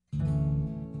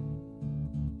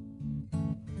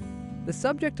The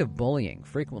subject of bullying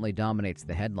frequently dominates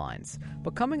the headlines,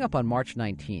 but coming up on March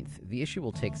 19th, the issue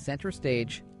will take center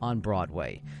stage on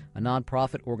Broadway. A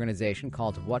nonprofit organization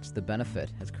called What's the Benefit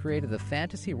has created a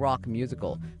fantasy rock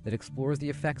musical that explores the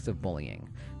effects of bullying.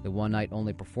 The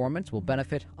one-night-only performance will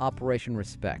benefit Operation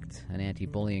Respect, an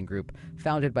anti-bullying group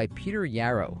founded by Peter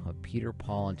Yarrow of Peter,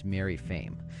 Paul, and Mary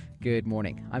fame. Good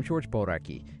morning. I'm George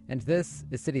Bodarky, and this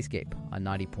is Cityscape on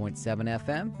 90.7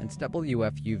 FM and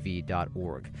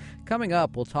WFUV.org. Coming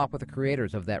up, we'll talk with the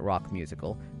creators of that rock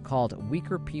musical called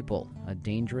Weaker People, A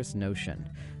Dangerous Notion.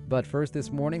 But first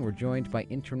this morning, we're joined by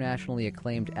internationally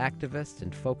acclaimed activist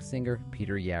and folk singer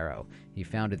Peter Yarrow. He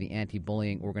founded the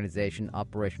anti-bullying organization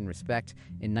Operation Respect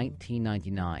in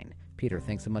 1999. Peter,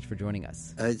 thanks so much for joining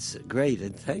us. It's great,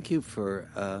 and thank you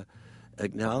for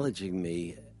acknowledging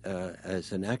me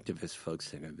as an activist folk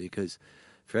singer, because,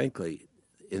 frankly,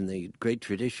 in the great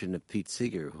tradition of Pete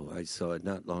Seeger, who I saw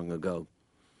not long ago,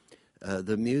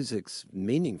 the music's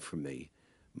meaning for me,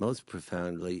 most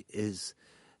profoundly, is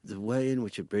the way in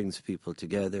which it brings people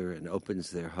together and opens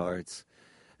their hearts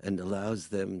and allows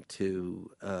them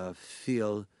to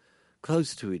feel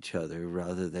close to each other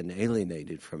rather than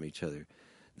alienated from each other.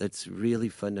 That's really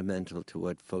fundamental to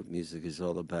what folk music is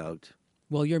all about.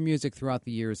 Well, your music throughout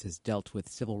the years has dealt with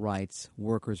civil rights,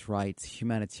 workers' rights,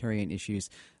 humanitarian issues,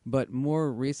 but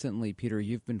more recently, Peter,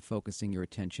 you've been focusing your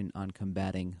attention on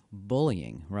combating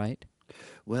bullying, right?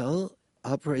 Well,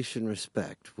 Operation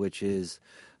Respect, which is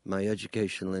my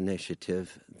educational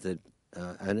initiative that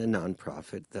and a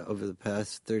nonprofit that over the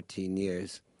past 13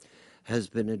 years has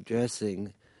been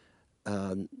addressing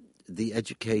the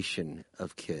education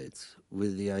of kids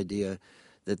with the idea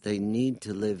that they need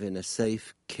to live in a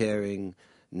safe, caring,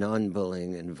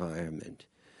 non-bullying environment.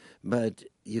 But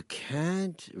you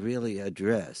can't really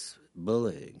address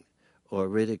bullying or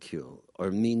ridicule or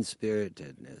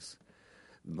mean-spiritedness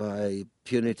by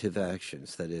punitive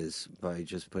actions, that is, by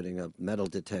just putting up metal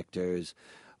detectors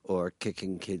or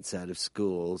kicking kids out of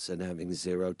schools and having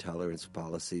zero-tolerance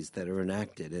policies that are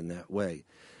enacted in that way.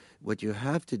 What you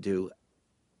have to do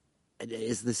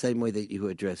is the same way that you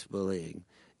address bullying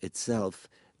itself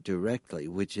directly,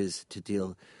 which is to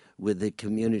deal with the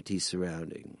community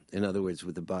surrounding. In other words,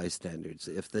 with the bystanders.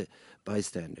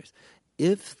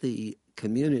 If the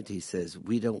community says,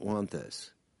 we don't want this,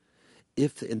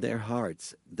 if in their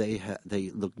hearts they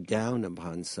look down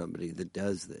upon somebody that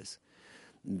does this,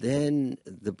 then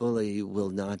the bully will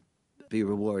not be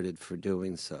rewarded for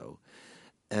doing so.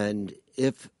 And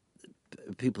if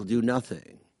people do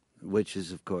nothing, which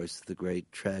is, of course, the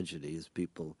great tragedy, is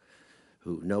people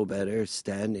who know better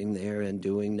standing there and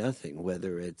doing nothing,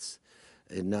 whether it's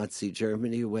in Nazi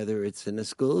Germany or whether it's in a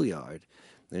schoolyard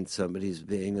and somebody's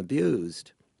being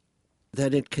abused,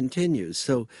 then it continues.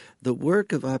 So the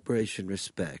work of Operation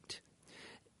Respect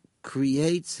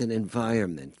creates an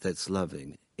environment that's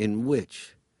loving, in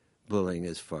which bullying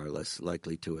is far less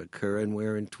likely to occur. And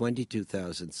we're in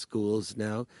 22,000 schools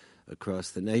now across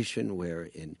the nation.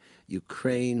 We're in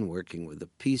Ukraine, working with the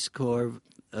Peace Corps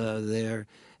there,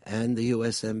 and the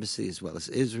U.S. Embassy, as well as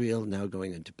Israel, now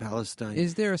going into Palestine.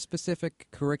 Is there a specific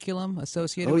curriculum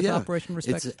associated with Operation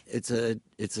Respect? It's a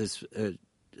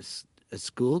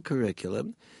school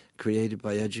curriculum created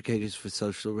by Educators for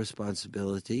Social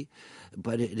Responsibility,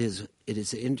 but it is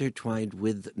intertwined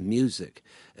with music.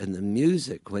 And the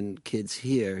music, when kids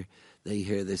hear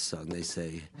this song, they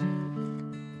say,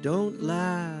 "Don't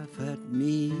laugh at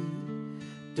me,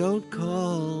 don't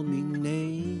call me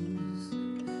names,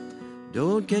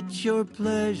 don't get your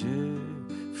pleasure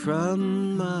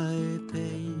from my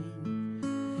pain.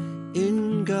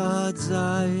 In God's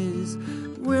eyes,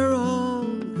 we're all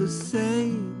the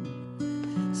same.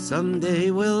 Someday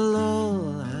we'll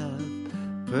all have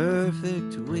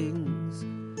perfect wings.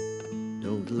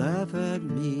 Don't laugh at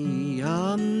me,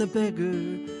 I'm the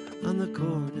beggar on the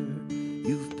corner.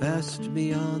 You've passed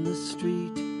me on the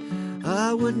street.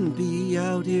 I wouldn't be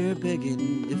out here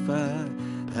begging if I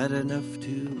had enough to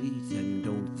eat. And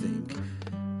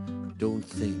don't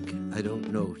think I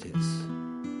don't notice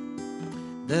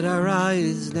that our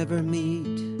eyes never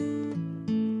meet.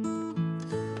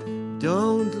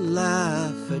 Don't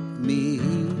laugh at me,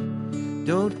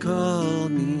 don't call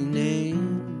me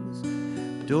names,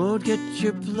 don't get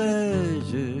your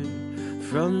pleasure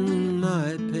from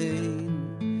my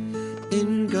pain.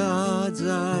 In God's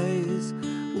eyes,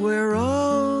 we're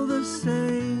all the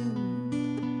same.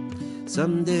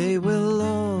 Someday we'll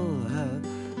all have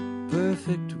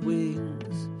perfect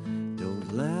wings.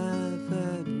 Don't laugh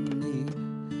at me.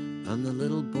 I'm the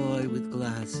little boy with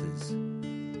glasses,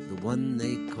 the one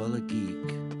they call a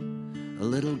geek. A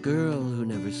little girl who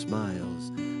never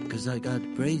smiles, 'cause I got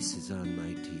braces on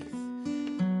my teeth.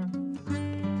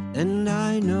 and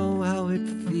I know how it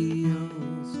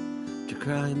feels to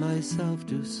cry myself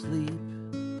to sleep.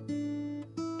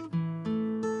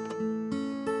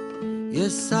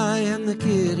 Yes, I am the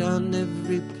kid on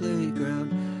every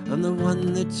playground. I'm the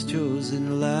one that's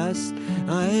chosen last.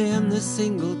 I am the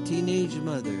single teenage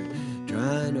mother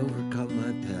trying to overcome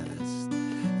my past.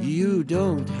 You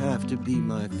don't have to be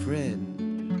my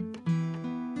friend,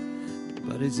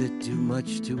 but is it too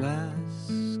much to ask?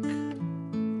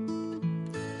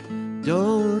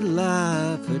 Don't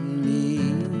laugh at me,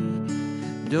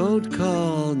 don't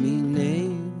call me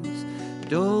names,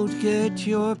 don't get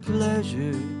your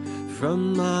pleasure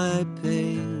from my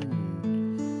pain.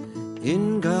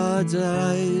 In God's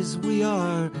eyes we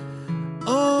are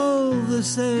all the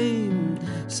same.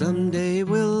 Someday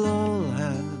we'll all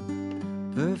have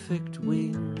perfect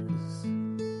wings.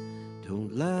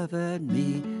 Don't laugh at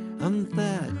me, I'm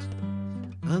fat,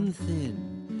 I'm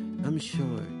thin, I'm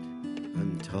short,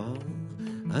 I'm tall,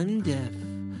 I'm deaf,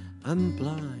 I'm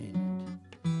blind.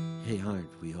 Hey,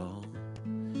 aren't we all?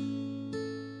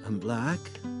 I'm black,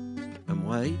 I'm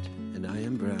white, and I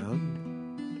am brown.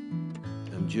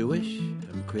 I'm Jewish,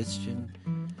 I'm Christian,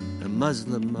 I'm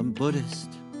Muslim, I'm Buddhist,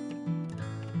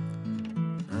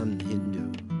 I'm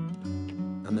Hindu,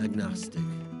 I'm agnostic.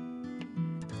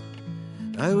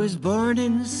 I was born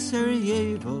in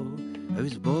Sarajevo, I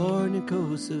was born in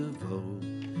Kosovo,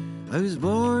 I was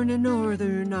born in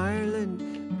Northern Ireland,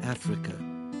 Africa.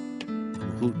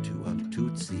 I'm Hutu, I'm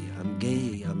Tutsi, I'm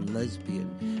gay, I'm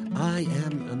lesbian, I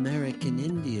am American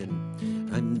Indian,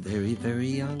 I'm very, very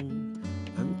young,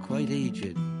 I'm quite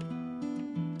aged.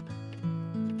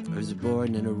 I was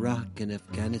born in Iraq and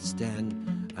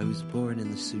Afghanistan, I was born in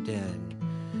the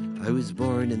Sudan, I was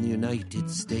born in the United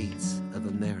States of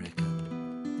America.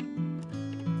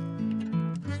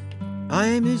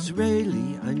 I'm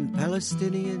Israeli, I'm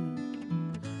Palestinian,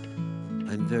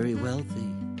 I'm very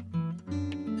wealthy,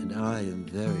 and I am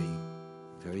very,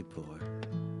 very poor.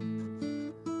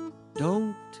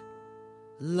 Don't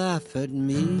laugh at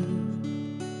me,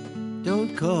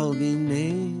 don't call me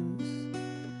names,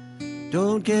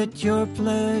 don't get your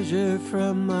pleasure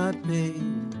from my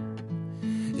pain.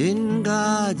 In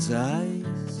God's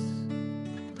eyes,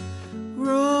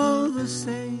 we're all the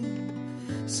same.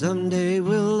 Someday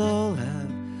we'll all have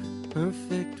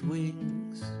perfect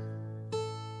wings.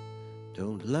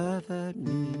 Don't laugh at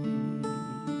me.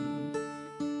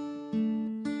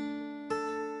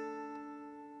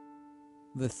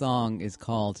 The song is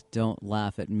called Don't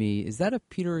Laugh at Me. Is that a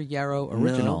Peter Yarrow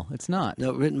original? No, it's not.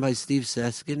 No, written by Steve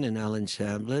Seskin and Alan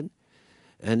Shamblin.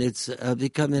 And it's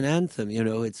become an anthem. You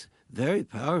know, it's very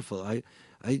powerful. I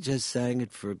just sang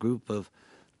it for a group of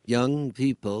young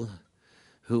people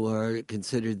who are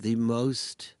considered the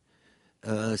most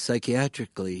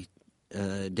psychiatrically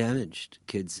damaged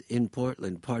kids in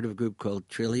Portland, part of a group called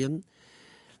Trillium.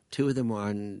 Two of them are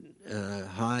on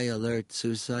high alert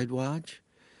suicide watch.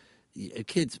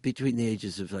 Kids between the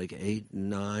ages of like 8,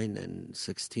 9, and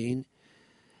 16.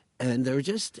 And there were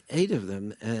just 8 of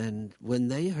them. And when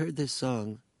they heard this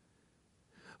song,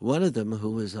 one of them,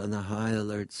 who was on the high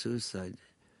alert suicide,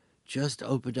 just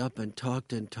opened up and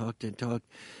talked and talked and talked.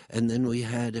 And then we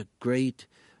had a great,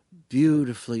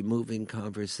 beautifully moving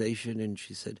conversation. And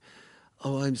she said,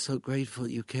 "Oh, I'm so grateful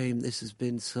you came. This has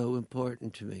been so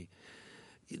important to me."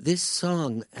 This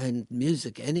song and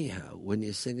music, anyhow, when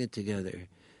you sing it together,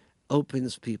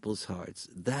 opens people's hearts.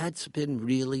 That's been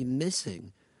really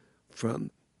missing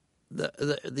from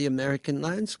the American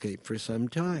landscape for some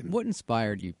time. What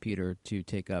inspired you, Peter, to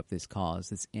take up this cause,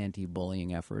 this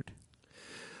anti-bullying effort?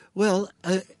 Well,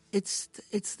 it's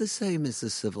the same as the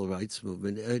civil rights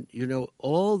movement. You know,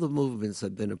 all the movements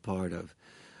I've been a part of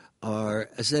are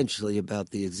essentially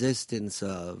about the existence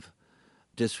of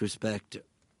disrespect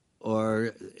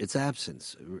or its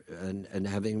absence and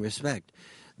having respect.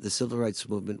 The civil rights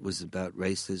movement was about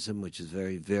racism, which is a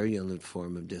very virulent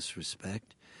form of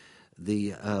disrespect.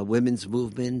 The women's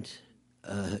movement,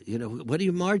 you know, what are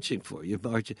you marching for? You're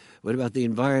marching. What about the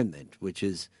environment, which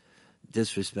is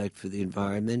disrespect for the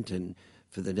environment and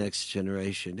for the next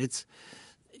generation? It's,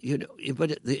 you know,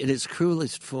 but in its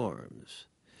cruelest forms,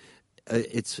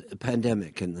 it's a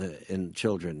pandemic in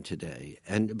children today.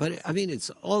 But I mean,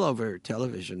 it's all over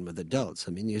television with adults.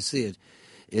 I mean, you see it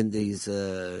in these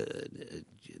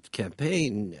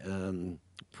campaign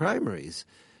primaries,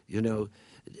 you know,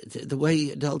 the way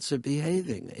adults are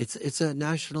behaving. It's a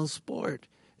national sport.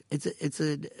 It's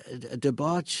a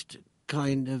debauched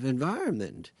kind of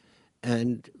environment.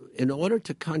 And in order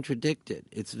to contradict it,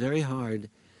 it's very hard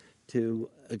to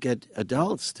get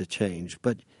adults to change.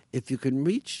 But if you can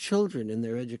reach children in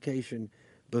their education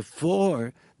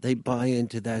before they buy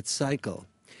into that cycle.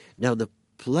 Now, the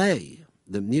play,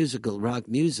 the rock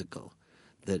musical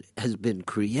that has been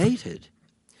created,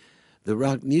 the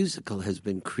rock musical has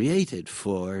been created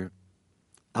for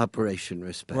Operation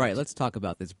Respect. Right, let's talk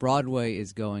about this. Broadway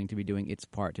is going to be doing its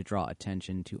part to draw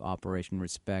attention to Operation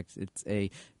Respect. It's a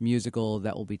musical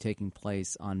that will be taking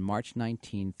place on March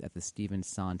 19th at the Stephen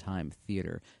Sondheim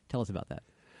Theater. Tell us about that.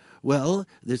 Well,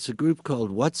 there's a group called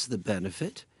What's the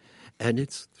Benefit? And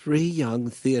it's 3 young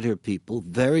theater people,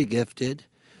 very gifted,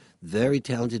 very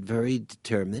talented, very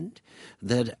determined,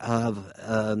 that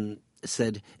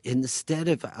said, instead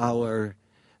of our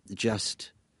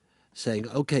just saying,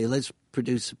 okay, let's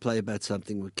produce a play about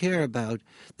something we care about,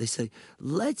 they say,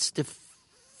 let's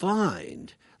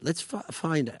find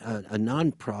a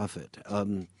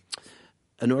nonprofit,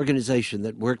 an organization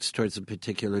that works towards a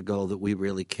particular goal that we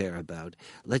really care about.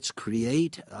 Let's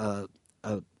create a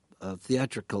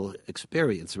theatrical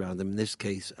experience around them, in this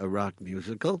case, a rock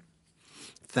musical,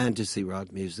 fantasy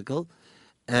rock musical,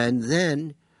 and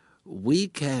then we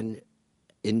can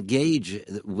engage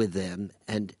with them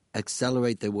and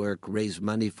accelerate their work, raise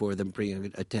money for them,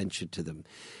 bring attention to them.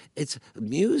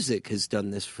 Music has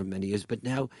done this for many years, but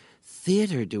now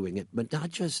theater doing it, but not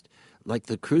just like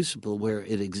the Crucible where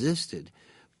it existed,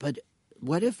 but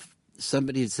what if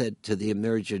somebody had said to the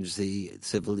Emergency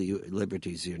Civil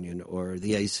Liberties Union or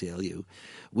the ACLU,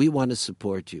 we want to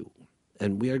support you,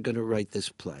 and we are going to write this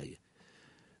play.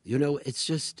 You know, it's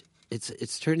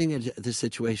turning the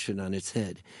situation on its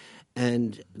head.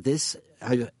 And this,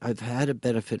 I've had a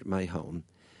benefit in my home,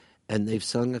 and they've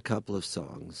sung a couple of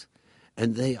songs,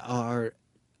 and they are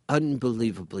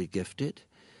unbelievably gifted.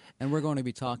 And we're going to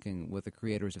be talking with the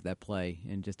creators of that play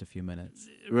in just a few minutes.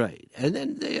 Right. And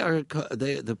then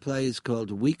the play is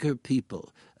called Weaker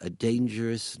People, A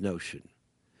Dangerous Notion.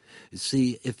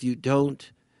 See, if you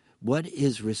don't, what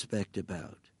is respect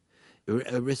about?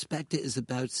 Respect is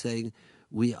about saying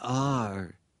we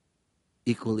are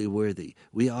equally worthy.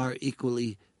 We are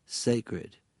equally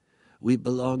sacred. We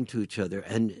belong to each other.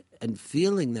 And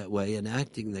feeling that way and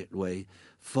acting that way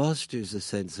fosters a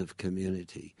sense of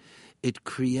community. It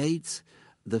creates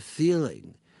the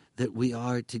feeling that we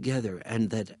are together and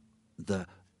that the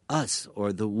us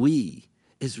or the we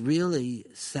is really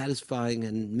satisfying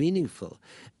and meaningful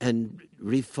and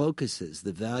refocuses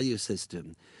the value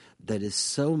system that is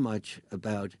so much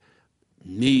about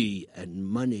me and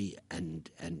money and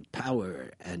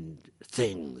power and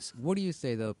things. What do you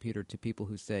say, though, Peter, to people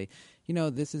who say, you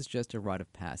know, this is just a rite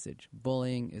of passage.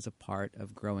 Bullying is a part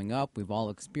of growing up. We've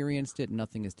all experienced it.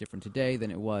 Nothing is different today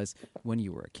than it was when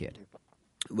you were a kid.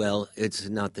 Well, it's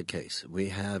not the case.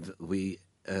 The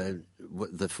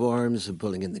forms of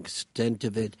bullying and the extent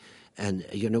of it, and,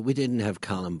 you know, we didn't have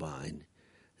Columbine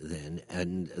then,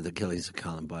 and the killings of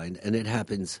Columbine, and it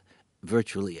happens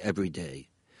virtually every day.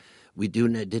 We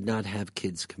did not have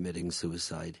kids committing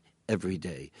suicide every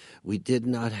day. We did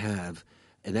not have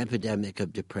an epidemic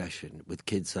of depression with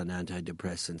kids on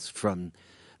antidepressants from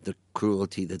the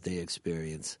cruelty that they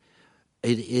experience.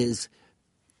 It is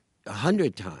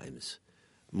 100 times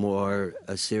more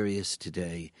serious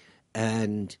today.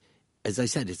 And as I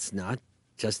said, it's not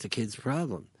just a kid's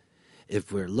problem.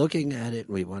 If we're looking at it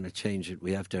and we want to change it,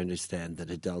 we have to understand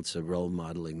that adults are role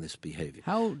modeling this behavior.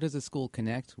 How does a school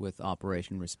connect with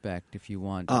Operation Respect if you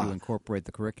want to incorporate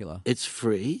the curricula? It's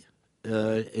free.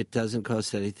 It doesn't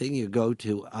cost anything. You go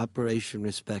to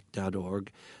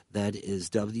operationrespect.org. That is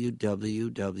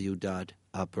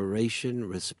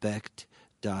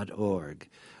www.operationrespect.org.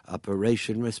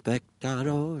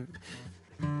 Operationrespect.org.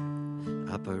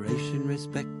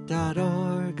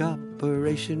 OperationRespect.org,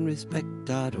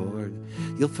 OperationRespect.org.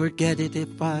 You'll forget it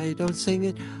if I don't sing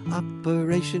it.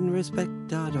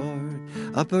 OperationRespect.org,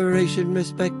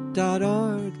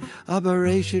 OperationRespect.org,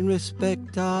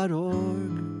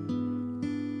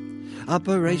 OperationRespect.org.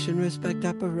 Operation Respect,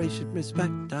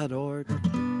 OperationRespect.org.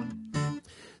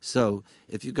 So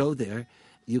if you go there,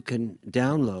 you can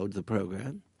download the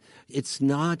program. It's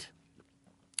not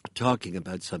talking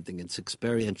about something. It's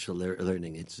experiential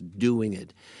learning. It's doing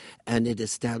it. And it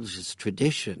establishes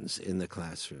traditions in the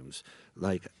classrooms,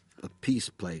 like a peace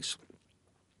place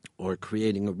or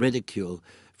creating a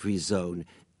ridicule-free zone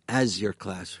as your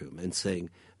classroom and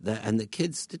saying that. And the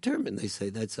kids determine. They say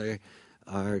that's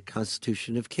our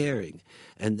constitution of caring.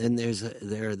 And then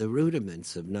there are the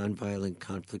rudiments of nonviolent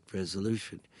conflict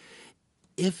resolution.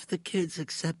 If the kids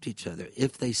accept each other,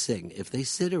 if they sing, if they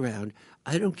sit around,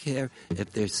 I don't care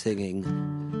if they're singing,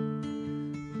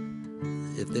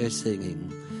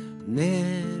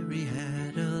 Mary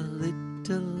had a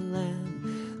little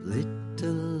lamb,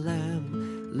 little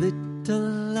lamb, little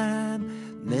lamb.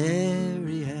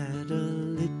 Mary had a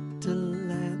little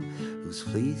lamb whose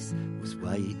fleece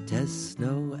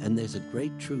there's a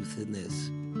great truth in this.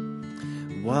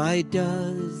 Why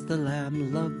does the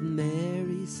lamb love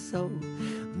Mary so?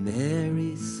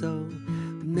 Mary so,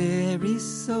 Mary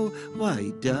so.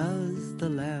 Why does the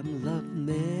lamb love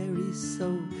Mary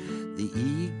so? The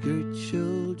eager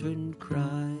children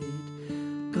cried,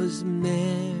 'cause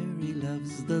Mary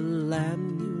loves the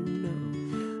lamb, you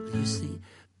know. You see,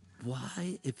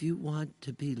 why, if you want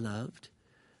to be loved,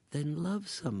 then love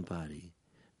somebody.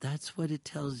 That's what it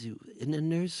tells you in a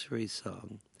nursery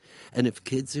song. And if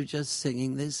kids are just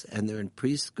singing this and they're in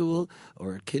preschool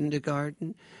or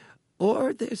kindergarten,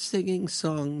 or they're singing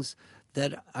songs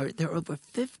there are over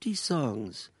 50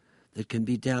 songs that can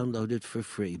be downloaded for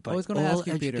free by I was going to all ask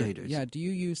you, educators. Peter, yeah, do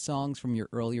you use songs from your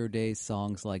earlier days,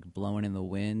 songs like Blowin' in the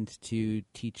Wind, to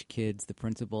teach kids the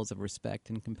principles of respect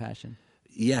and compassion?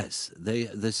 Yes,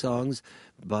 the songs,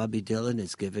 Bobby Dylan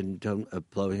has given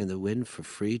Blowing in the Wind for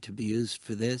free to be used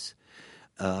for this.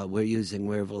 We're using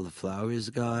Where Have All the Flowers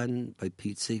Gone by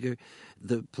Pete Seeger.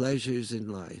 The pleasures in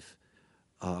life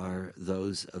are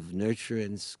those of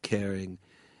nurturance, caring,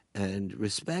 and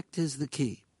respect is the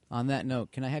key. On that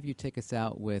note, can I have you take us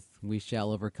out with We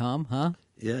Shall Overcome, huh?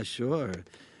 Yeah, sure.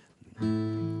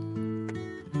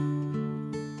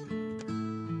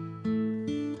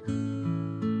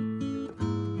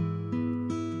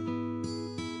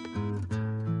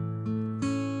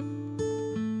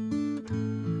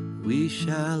 We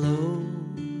shall overcome.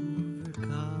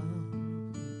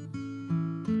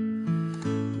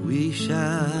 We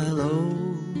shall overcome.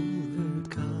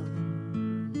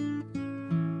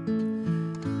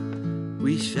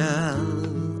 We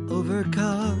shall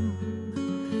overcome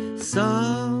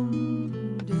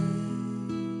someday.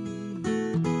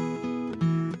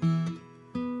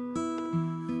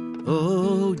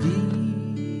 Oh,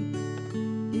 deep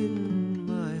in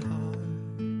my heart,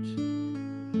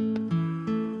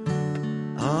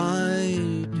 I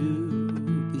do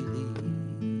believe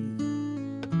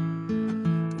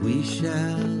we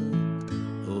shall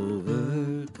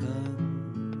overcome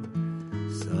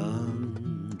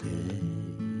someday.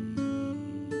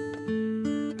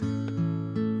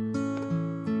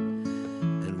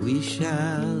 And we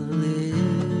shall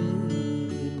live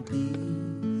in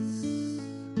peace.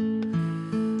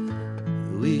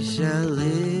 We shall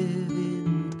live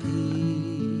in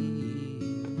peace.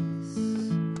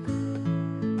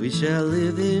 We shall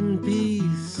live in peace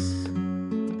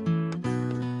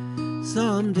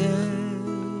someday.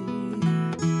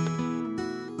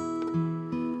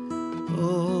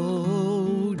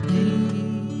 Oh,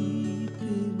 deep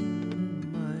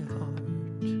in my heart,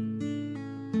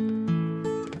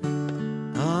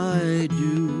 I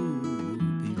do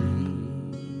believe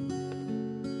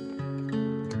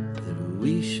that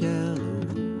we shall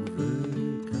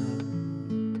overcome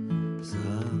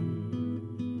someday.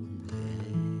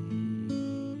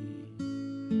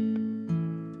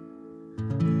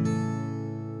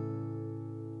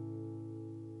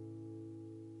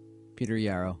 Peter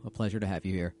Yarrow, a pleasure to have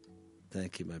you here.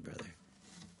 Thank you, my brother.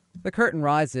 The curtain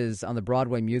rises on the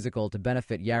Broadway musical to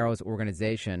benefit Yarrow's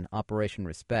organization, Operation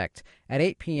Respect, at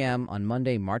 8 p.m. on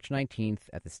Monday, March 19th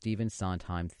at the Stephen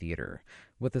Sondheim Theater.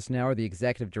 With us now are the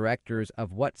executive directors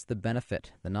of What's the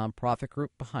Benefit, the nonprofit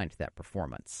group behind that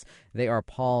performance. They are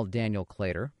Paul Daniel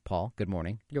Clater. Paul, good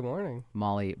morning. Good morning.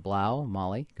 Molly Blau.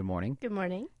 Molly, good morning. Good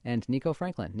morning. And Nico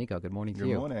Franklin. Nico, good morning to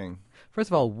you. Good morning. First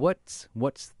of all, what's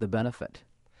the benefit?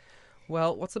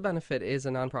 Well, What's the Benefit is a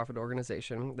nonprofit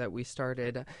organization that we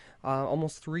started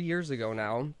almost 3 years ago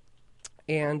now.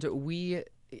 And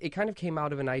it kind of came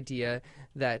out of an idea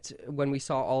that when we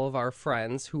saw all of our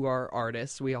friends who are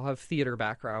artists, we all have theater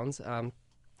backgrounds,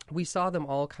 we saw them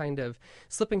all kind of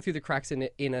slipping through the cracks in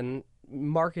a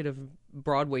market of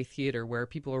Broadway theater where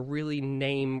people are really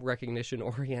name recognition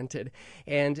oriented.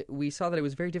 And we saw that it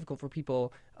was very difficult for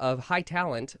people of high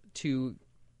talent to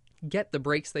get the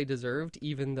breaks they deserved,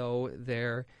 even though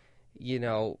they're,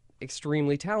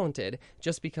 extremely talented,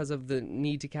 just because of the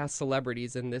need to cast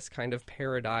celebrities in this kind of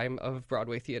paradigm of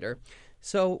Broadway theater.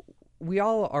 So we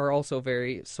all are also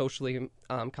very socially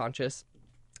conscious,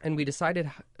 and we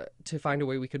decided to find a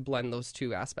way we could blend those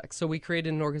two aspects. So we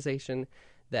created an organization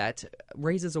that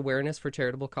raises awareness for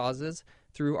charitable causes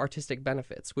through artistic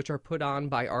benefits, which are put on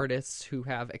by artists who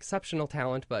have exceptional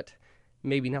talent, but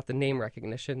maybe not the name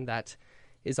recognition that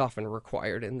is often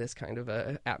required in this kind of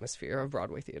a atmosphere of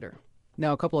Broadway theater.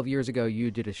 Now, a couple of years ago, you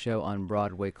did a show on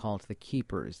Broadway called The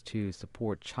Keepers to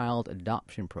support child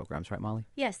adoption programs, right, Molly?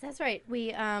 Yes, that's right. We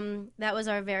that was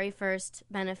our very first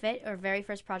benefit, or very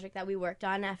first project that we worked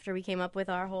on after we came up with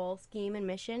our whole scheme and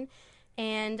mission.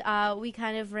 And we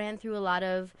kind of ran through a lot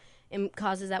of,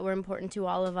 causes that were important to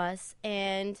all of us.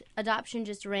 And adoption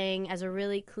just rang as a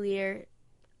really clear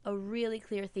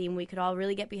theme we could all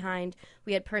really get behind.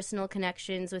 We had personal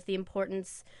connections with the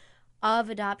importance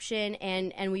of adoption,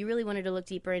 and we really wanted to look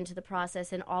deeper into the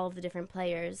process and all of the different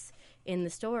players in the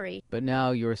story. But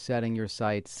now you're setting your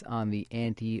sights on the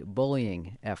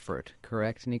anti-bullying effort,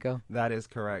 correct, Nico? That is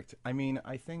correct. I mean,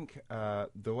 I think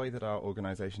the way that our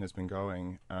organization has been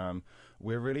going,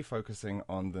 we're really focusing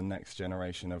on the next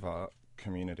generation of our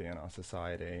community and our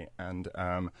society. And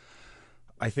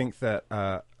I think that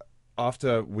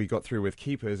after we got through with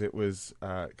Keepers, it was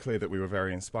clear that we were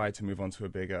very inspired to move on to a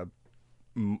bigger,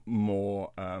 more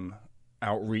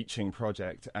outreaching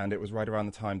project, and it was right around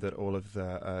the time that all of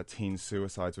the teen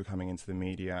suicides were coming into the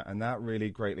media, and that really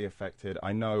greatly affected,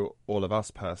 I know, all of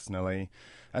us personally,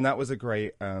 and that was a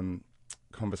great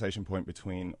conversation point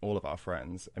between all of our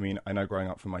friends. I mean, I know growing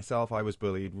up for myself, I was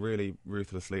bullied really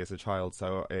ruthlessly as a child,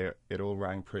 so it all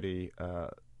rang pretty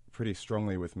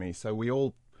strongly with me. So we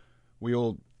all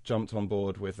jumped on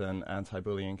board with an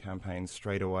anti-bullying campaign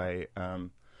straight away.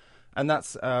 And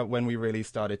that's when we really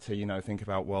started to, think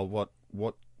about, well,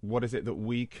 what is it that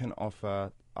we can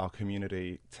offer our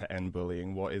community to end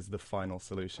bullying? What is the final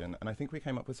solution? And I think we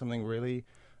came up with something really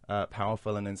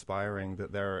powerful and inspiring,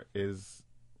 that there is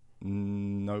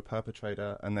no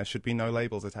perpetrator and there should be no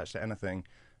labels attached to anything.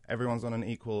 Everyone's on an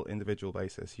equal individual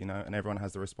basis, and everyone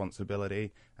has the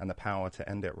responsibility and the power to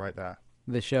end it right there.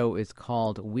 The show is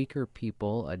called Weaker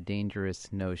People, A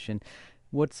Dangerous Notion.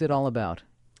 What's it all about?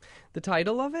 The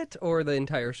title of it or the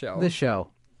entire show? The show.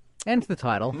 And the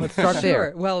title. Let's start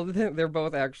there. Sure. Well, they're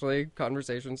both actually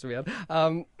conversations we had.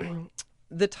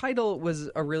 The title was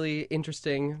a really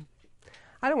interesting,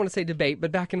 I don't want to say debate,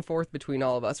 but back and forth between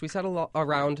all of us. We sat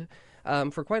around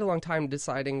for quite a long time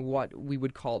deciding what we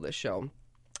would call this show.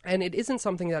 And it isn't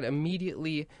something that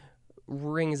immediately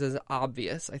rings as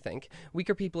obvious, I think.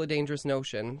 Weaker People, A Dangerous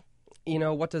Notion.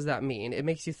 What does that mean? It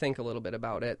makes you think a little bit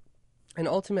about it. And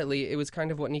ultimately, it was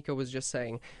kind of what Nico was just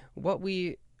saying. What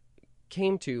we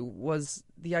came to was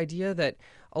the idea that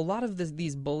a lot of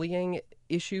these bullying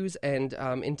issues and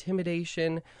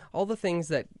intimidation, all the things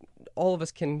that all of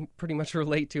us can pretty much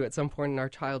relate to at some point in our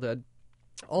childhood,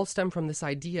 all stem from this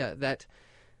idea that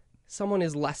someone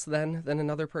is less than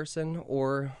another person,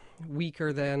 or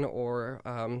weaker than, or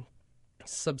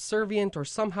subservient, or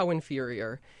somehow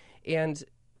inferior. And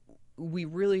we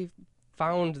really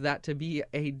found that to be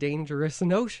a dangerous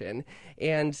notion.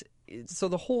 And so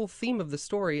the whole theme of the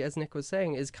story, as Nick was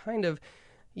saying, is kind of,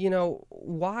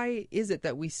 why is it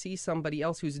that we see somebody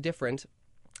else who's different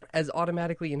as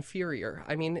automatically inferior?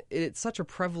 I mean, it's such a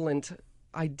prevalent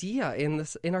idea in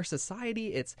our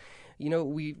society. It's,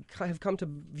 we have come to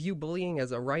view bullying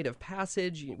as a rite of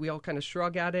passage. We all kind of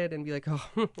shrug at it and be like,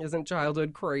 oh, isn't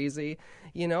childhood crazy?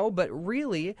 But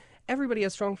really, everybody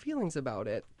has strong feelings about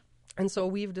it. And so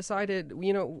we've decided,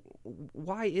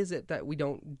 why is it that we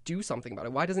don't do something about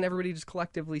it? Why doesn't everybody just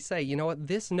collectively say, what,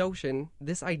 this notion,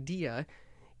 this idea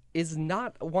is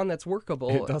not one that's workable.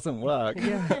 It doesn't work.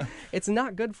 Yeah. It's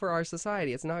not good for our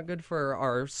society. It's not good for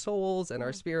our souls and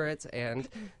our spirits. And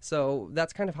so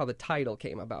that's kind of how the title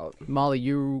came about. Molly,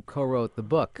 you co-wrote the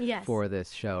book Yes. for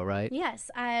this show, right?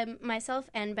 Yes, myself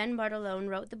and Ben Bartolone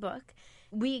wrote the book.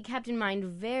 We kept in mind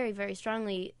very, very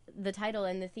strongly the title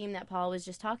and the theme that Paul was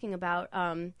just talking about.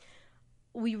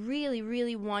 We really,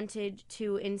 really wanted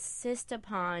to insist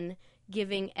upon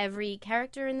giving every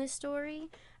character in this story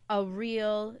a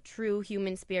real, true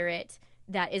human spirit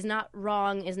that is not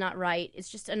wrong, is not right. It's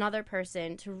just another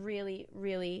person, to really,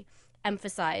 really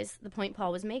emphasize the point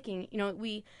Paul was making.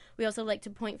 We also like to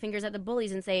point fingers at the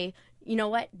bullies and say, you know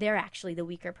what, they're actually the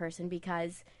weaker person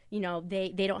because,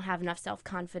 they don't have enough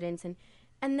self-confidence.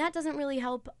 And that doesn't really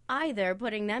help either,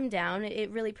 putting them down. It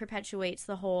really perpetuates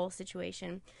the whole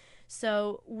situation.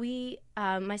 So we,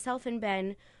 myself and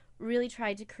Ben, really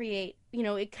tried to create,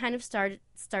 it kind of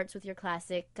starts with your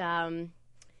classic, it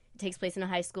takes place in a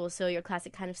high school, so your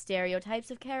classic kind of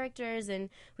stereotypes of characters, and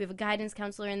we have a guidance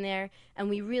counselor in there, and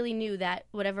we really knew that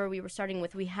whatever we were starting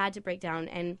with, we had to break down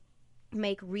and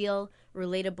make real,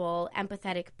 relatable,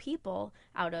 empathetic people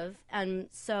out of. And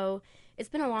so it's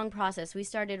been a long process. We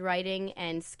started writing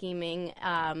and scheming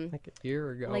like a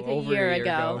year ago. Over a year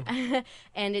ago.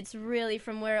 And it's really,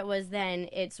 from where it was then,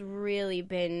 it's really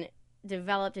been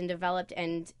developed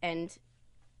and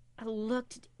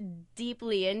looked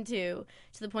deeply into,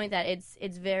 to the point that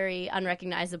it's very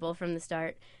unrecognizable from the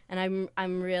start. And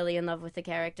I'm really in love with the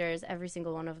characters, every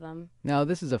single one of them. Now,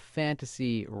 this is a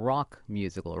fantasy rock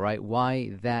musical, right?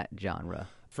 Why that genre?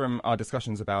 from our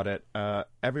discussions about it,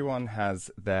 everyone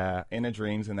has their inner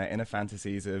dreams and their inner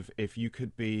fantasies of if you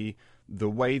could be the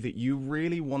way that you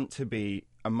really want to be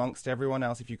amongst everyone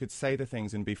else, if you could say the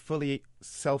things and be fully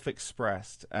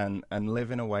self-expressed and live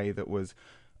in a way that was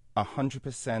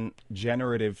 100%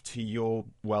 generative to your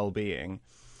well-being,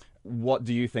 what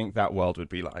do you think that world would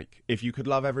be like? If you could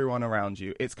love everyone around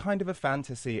you, it's kind of a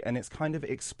fantasy, and it's kind of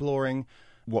exploring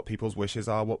what people's wishes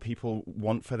are, what people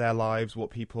want for their lives, what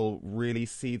people really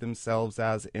see themselves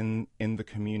as in the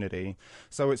community.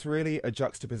 So it's really a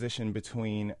juxtaposition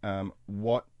between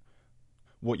what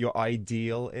your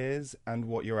ideal is and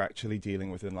what you're actually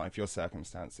dealing with in life, your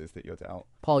circumstances that you're dealt.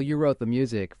 Paul, you wrote the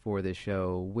music for this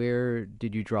show. Where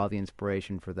did you draw the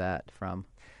inspiration for that from?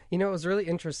 You know, it was really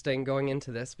interesting going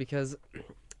into this because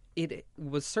it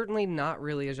was certainly not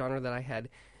really a genre that I had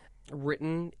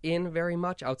written in very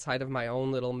much outside of my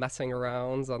own little messing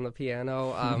arounds on the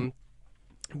piano.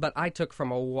 But I took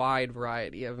from a wide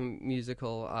variety of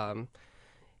musical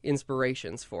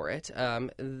inspirations for it.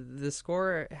 The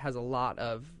score has a lot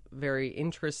of very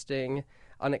interesting,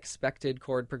 unexpected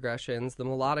chord progressions. The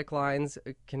melodic lines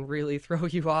can really throw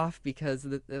you off because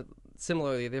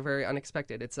similarly, they're very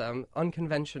unexpected. It's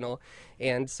unconventional,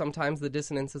 and sometimes the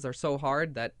dissonances are so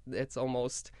hard that it's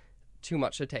almost too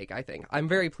much to take, I think. I'm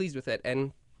very pleased with it.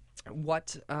 And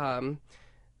what,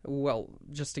 well,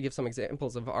 just to give some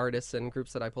examples of artists and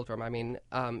groups that I pulled from, I mean,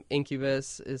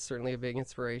 Incubus is certainly a big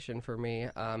inspiration for me.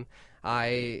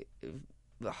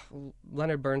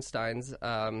 Leonard Bernstein's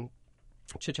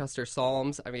Chichester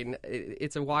Psalms, I mean,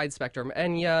 it's a wide spectrum.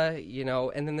 Enya, you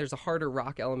know, and then there's a harder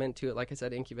rock element to it, like I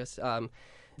said, Incubus.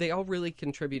 They all really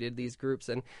contributed, these groups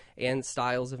and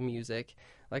styles of music.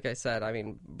 Like I said, I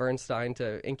mean, Bernstein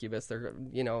to Incubus, they're,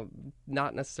 you know,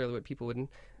 not necessarily what people would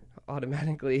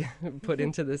automatically put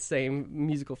into the same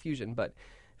musical fusion. But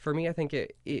for me, I think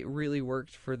it really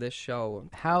worked for this show.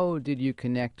 How did you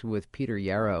connect with Peter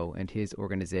Yarrow and his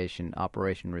organization,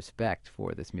 Operation Respect,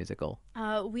 for this musical?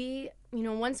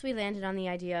 Once we landed on the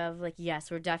idea of, like,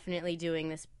 yes, we're definitely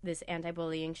doing this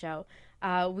anti-bullying show,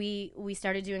 we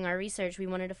started doing our research. We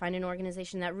wanted to find an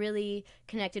organization that really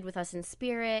connected with us in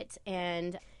spirit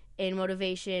and in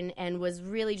motivation and was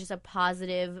really just a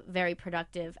positive, very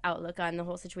productive outlook on the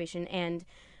whole situation. And,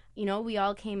 you know, we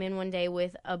all came in one day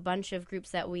with a bunch of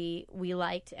groups that we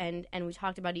liked, and we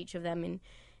talked about each of them. And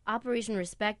Operation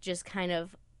Respect just kind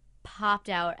of popped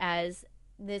out as,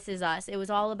 this is us. It was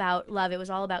all about love. It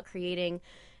was all about creating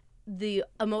the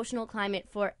emotional climate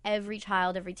for every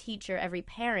child, every teacher, every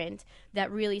parent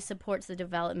that really supports the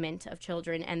development of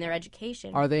children and their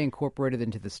education. Are they incorporated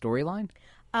into the storyline?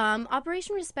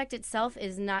 Operation Respect itself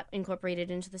is not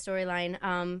incorporated into the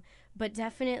storyline, but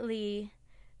definitely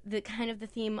the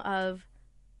theme of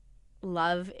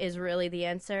love is really the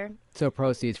answer. So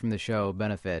proceeds from the show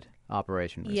benefit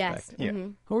Operation Respect. Yes. Yeah.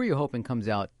 Mm-hmm. Who are you hoping comes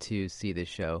out to see this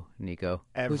show, Nico?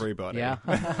 Everybody. Yeah.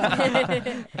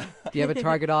 Do you have a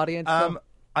target audience?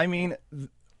 I mean,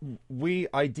 we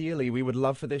would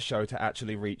love for this show to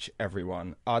actually reach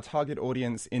everyone. Our target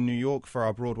audience in New York for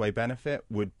our Broadway benefit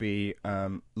would be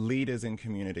leaders in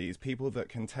communities, people that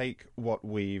can take what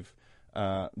we've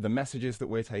the messages that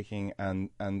we're taking and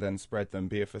then spread them,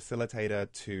 be a facilitator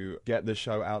to get the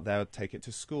show out there, take it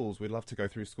to schools. We'd love to go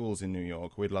through schools in New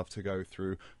York. We'd love to go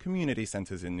through community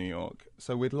centers in New York.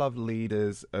 So we'd love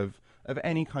leaders of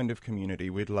any kind of community.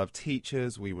 We'd love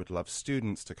teachers. We would love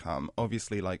students to come.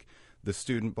 Obviously, like, the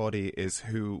student body is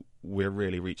who we're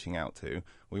really reaching out to.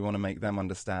 We want to make them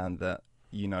understand that,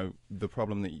 you know, the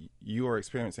problem that you are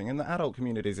experiencing, and the adult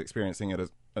community is experiencing it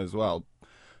as well,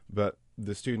 but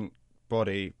the student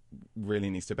body really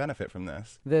needs to benefit from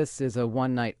this. This is a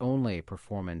one-night-only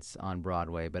performance on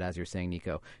Broadway, but as you're saying,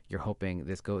 Nico, you're hoping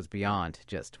this goes beyond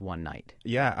just one night.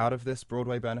 Yeah, out of this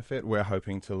Broadway benefit, we're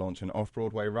hoping to launch an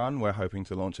off-Broadway run. We're hoping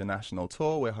to launch a national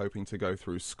tour. We're hoping to go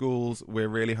through schools. We're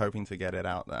really hoping to get it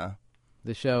out there.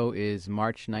 The show is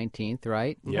March 19th,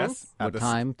 right? Yes. What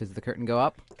time does the curtain go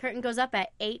up? Curtain goes up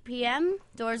at 8 p.m.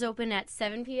 Doors open at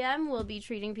 7 p.m. We'll be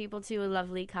treating people to a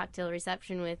lovely cocktail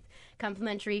reception with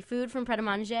complimentary food from Pret a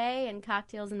Manger and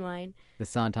cocktails and wine. The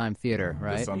Sondheim Theater,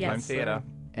 right? The Sondheim Yes. Theater.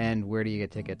 And where do you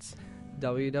get tickets?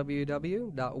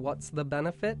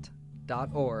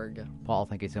 www.whatsthebenefit.org. Paul,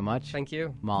 thank you so much. Thank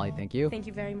you. Molly, thank you. Thank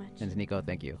you very much. And Nico,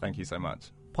 thank you. Thank you so much.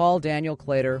 Paul Daniel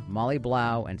Clater, Molly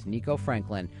Blau, and Nico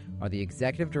Franklin are the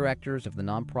executive directors of the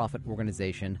nonprofit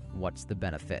organization What's the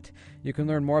Benefit. You can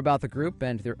learn more about the group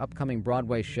and their upcoming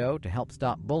Broadway show to help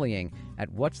stop bullying at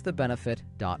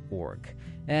whatsthebenefit.org.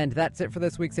 And that's it for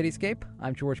this week's Cityscape.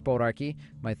 I'm George Bodarky.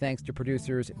 My thanks to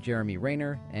producers Jeremy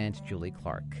Rayner and Julie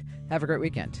Clark. Have a great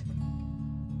weekend.